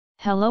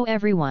Hello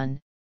everyone,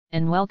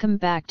 and welcome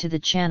back to the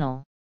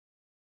channel.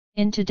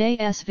 In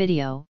today's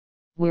video,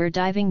 we're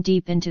diving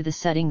deep into the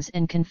settings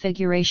and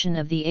configuration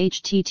of the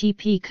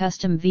HTTP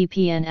Custom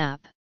VPN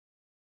app.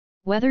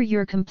 Whether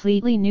you're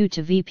completely new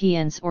to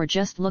VPNs or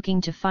just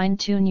looking to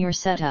fine-tune your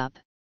setup,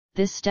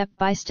 this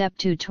step-by-step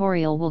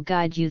tutorial will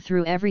guide you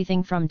through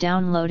everything from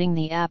downloading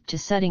the app to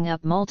setting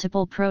up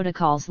multiple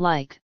protocols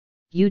like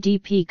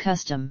UDP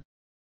Custom,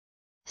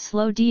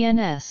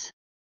 SlowDNS,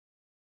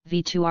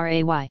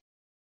 V2Ray,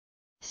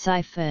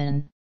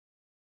 Psiphon,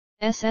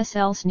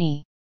 SSL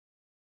SNI,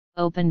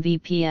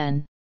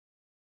 OpenVPN.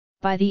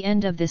 By the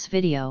end of this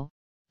video,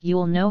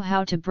 you'll know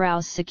how to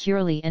browse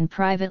securely and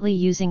privately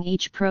using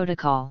each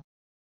protocol.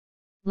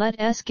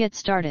 Let's get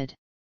started.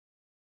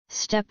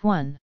 Step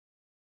 1.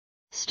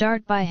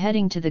 Start by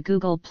heading to the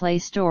Google Play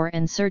Store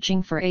and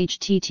searching for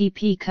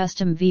HTTP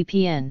Custom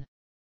VPN.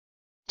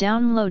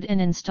 Download and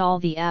install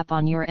the app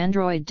on your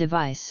Android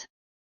device.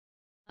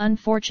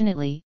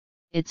 Unfortunately,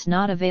 it's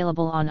not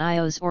available on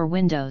iOS or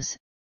Windows,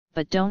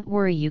 but don't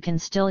worry, you can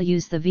still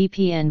use the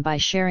VPN by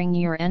sharing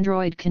your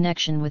Android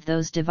connection with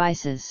those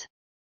devices.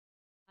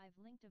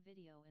 I've linked a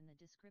video in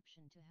the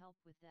description to help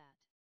with that.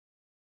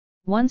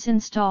 Once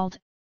installed,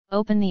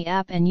 open the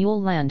app and you'll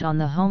land on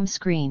the home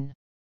screen.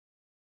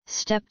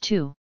 Step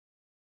 2.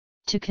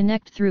 To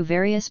connect through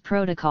various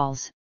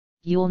protocols,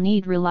 you'll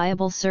need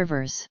reliable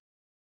servers.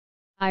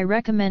 I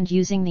recommend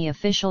using the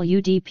official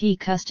UDP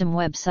Custom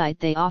website.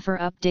 They offer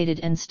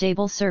updated and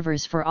stable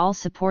servers for all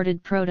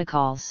supported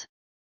protocols.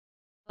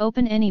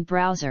 Open any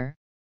browser,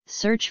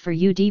 search for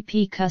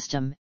UDP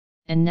Custom,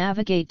 and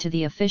navigate to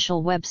the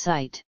official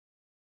website.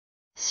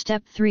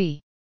 Step 3.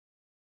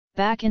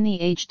 Back in the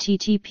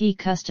HTTP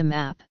Custom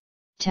app,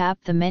 tap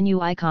the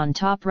menu icon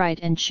top right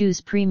and choose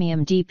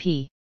Premium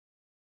DP.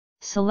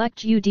 Select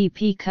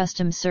UDP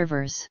Custom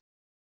Servers.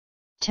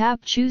 Tap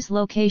Choose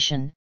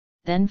Location,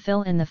 then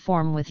fill in the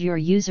form with your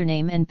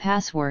username and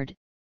password,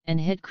 and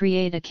hit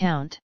Create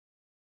Account.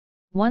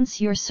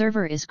 Once your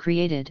server is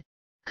created,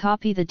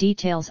 copy the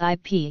details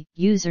IP,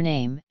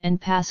 username, and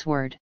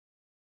password.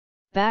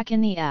 Back in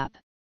the app,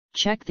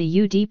 check the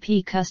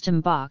UDP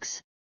Custom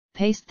box,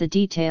 paste the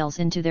details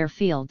into their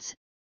fields,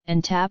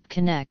 and tap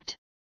Connect.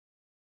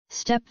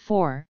 Step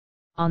 4.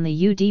 On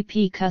the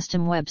UDP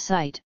Custom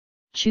website,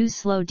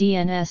 choose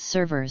SlowDNS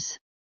servers.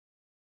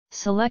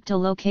 Select a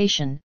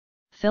location,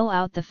 fill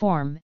out the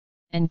form,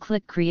 and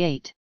click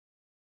Create.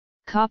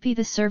 Copy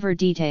the server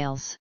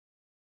details.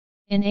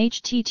 In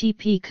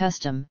HTTP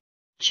Custom,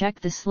 check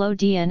the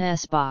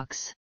SlowDNS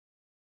box.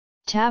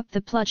 Tap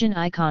the plugin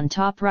icon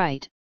top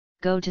right,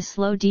 go to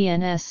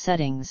SlowDNS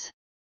settings.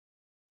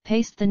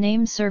 Paste the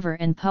name server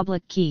and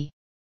public key.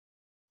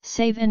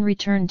 Save and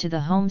return to the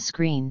home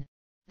screen,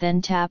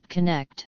 then tap Connect.